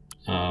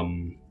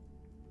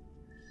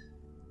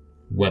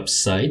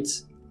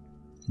website.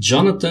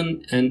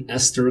 Jonathan and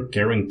Esther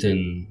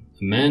Carrington.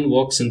 A man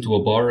walks into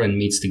a bar and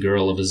meets the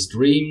girl of his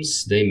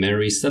dreams. They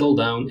marry, settle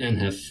down, and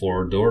have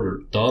 4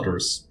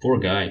 daughters. Poor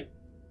guy.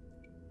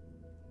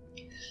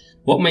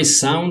 What may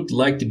sound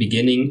like the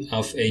beginning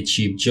of a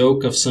cheap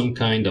joke of some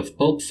kind of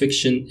pulp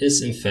fiction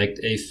is in fact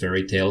a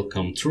fairy tale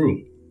come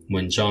true.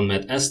 When John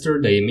met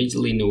Esther, they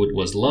immediately knew it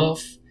was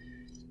love.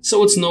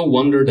 So it's no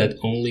wonder that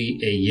only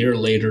a year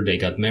later they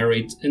got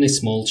married in a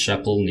small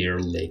chapel near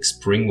Lake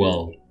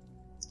Springwell.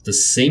 At the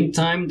same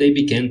time, they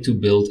began to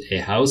build a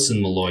house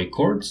in Malloy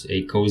Court,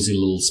 a cozy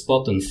little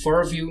spot in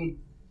Farview,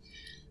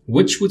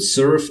 which would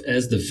serve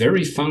as the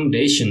very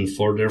foundation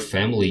for their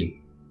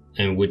family,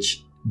 and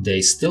which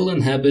they still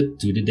inhabit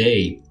to the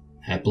day,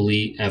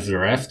 happily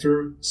ever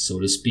after, so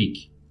to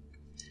speak.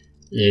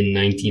 In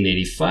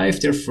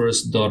 1985, their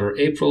first daughter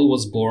April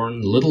was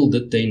born. Little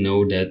did they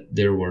know that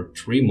there were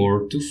 3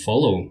 more to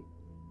follow.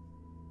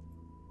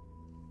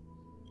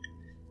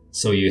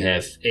 So you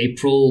have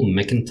April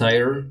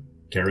McIntyre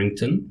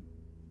Carrington,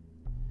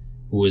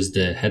 who is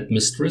the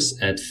headmistress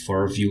at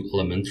Farview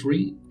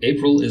Elementary.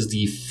 April is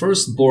the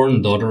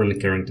firstborn daughter in the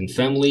Carrington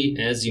family.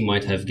 As you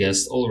might have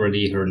guessed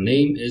already, her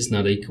name is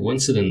not a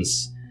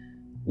coincidence.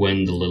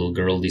 When the little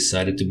girl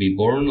decided to be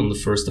born on the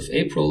 1st of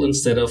April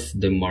instead of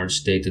the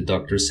March date the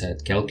doctors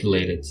had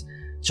calculated,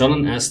 John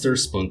and Esther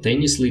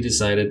spontaneously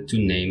decided to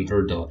name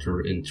her daughter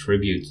in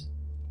tribute.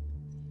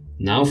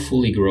 Now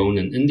fully grown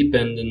and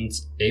independent,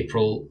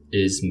 April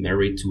is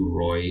married to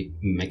Roy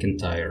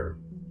McIntyre.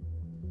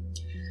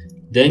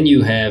 Then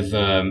you have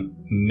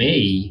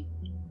May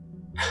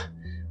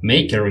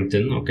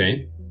Carrington,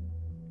 okay,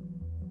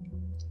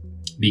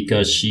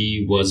 because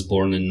she was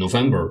born in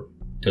November.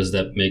 Because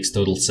that makes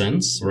total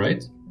sense,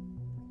 right?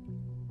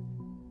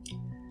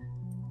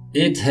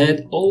 It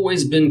had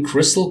always been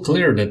crystal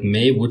clear that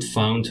May would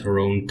found her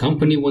own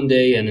company one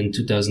day, and in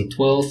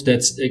 2012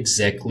 that's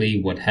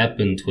exactly what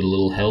happened. With a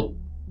little help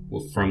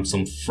from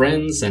some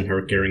friends and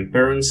her caring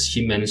parents,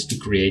 she managed to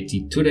create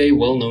the today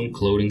well-known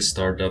clothing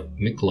startup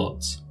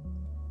Miklot.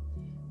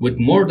 With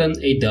more than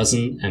a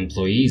dozen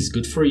employees.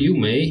 Good for you,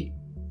 May.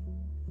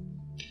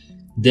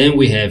 Then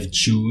we have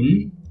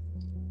June,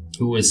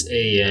 who is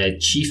a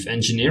chief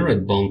engineer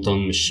at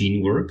Bonton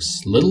Machine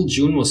Works. Little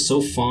June was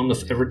so fond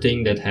of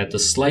everything that had the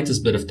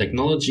slightest bit of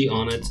technology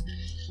on it.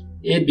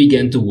 It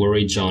began to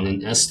worry John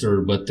and Esther,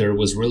 but there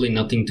was really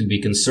nothing to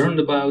be concerned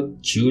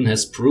about. June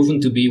has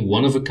proven to be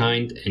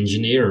one-of-a-kind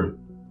engineer.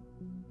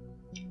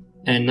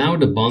 And now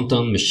the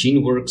Bonton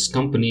Machine Works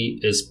company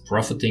is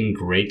profiting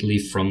greatly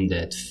from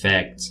that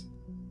fact.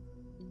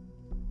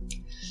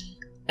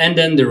 And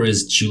then there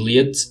is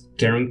Juliet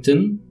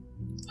Carrington.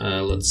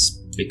 Let's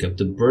pick up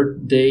the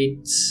birth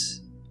date.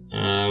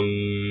 I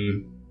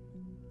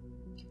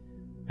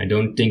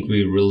don't think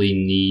we really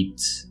need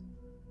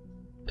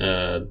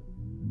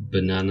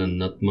banana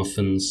nut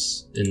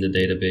muffins in the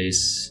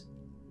database.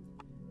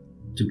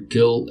 To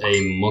kill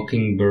a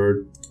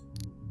mockingbird,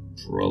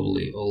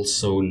 probably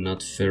also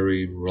not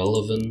very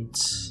relevant.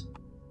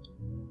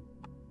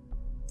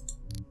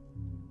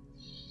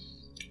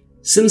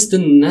 Since the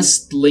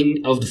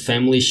nestling of the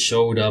family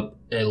showed up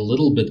a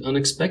little bit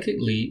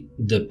unexpectedly,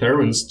 the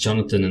parents,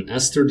 Jonathan and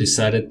Esther,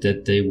 decided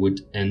that they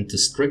would end the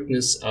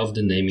strictness of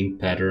the naming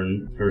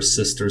pattern her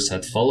sisters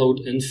had followed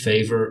in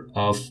favor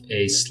of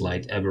a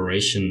slight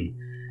aberration.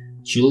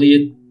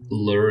 Juliet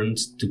learned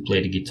to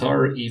play the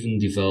guitar, even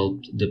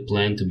developed the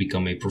plan to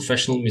become a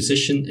professional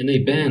musician in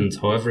a band.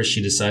 However,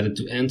 she decided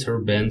to end her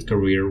band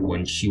career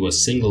when she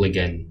was single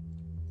again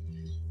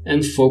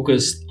and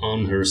focused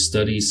on her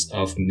studies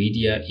of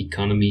media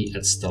economy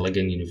at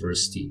Stelligan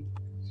University.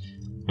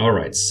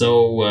 Alright,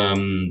 so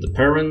the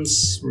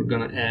parents we're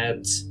gonna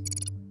add,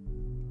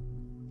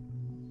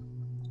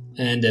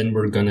 and then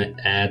we're gonna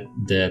add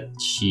that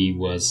she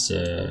was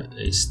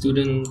a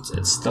student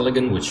at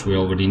Stelligan, which we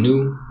already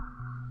knew.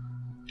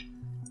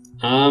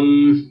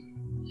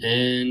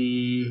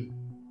 And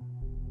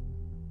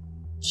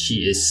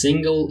she is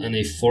single and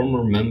a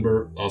former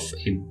member of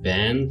a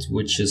band,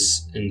 which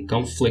is in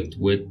conflict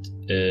with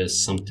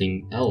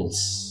something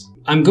else.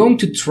 I'm going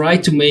to try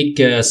to make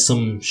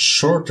some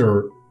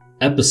shorter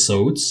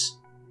episodes,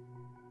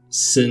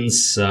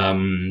 since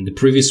the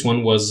previous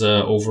one was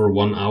over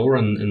 1 hour,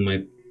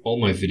 and all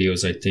my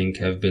videos I think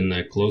have been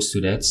close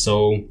to that.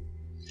 So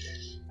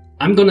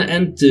I'm gonna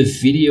end the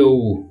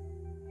video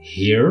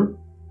here,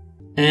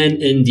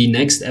 and in the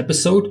next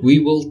episode we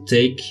will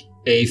take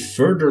a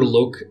further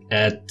look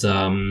at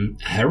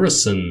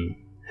Harrison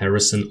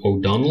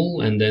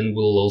O'Donnell, and then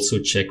we'll also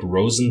check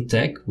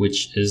Rosentech,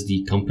 which is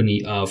the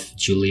company of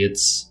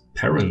Juliet's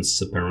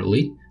parents,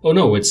 apparently. Oh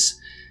no, it's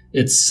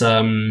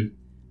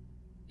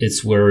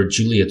where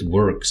Juliet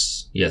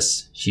works.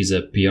 Yes, she's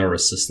a PR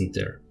assistant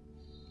there.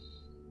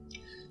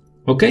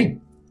 Okay,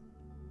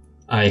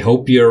 I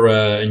hope you're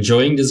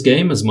enjoying this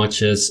game as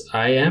much as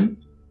I am.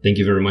 Thank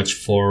you very much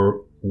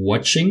for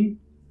watching.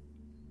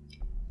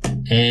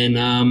 And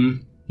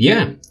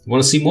yeah,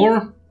 want to see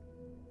more?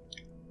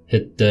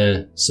 Hit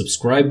the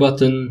subscribe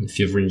button if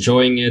you're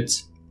enjoying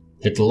it.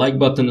 Hit the like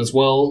button as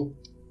well.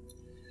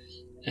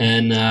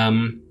 And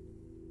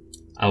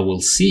I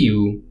will see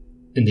you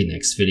in the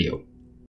next video.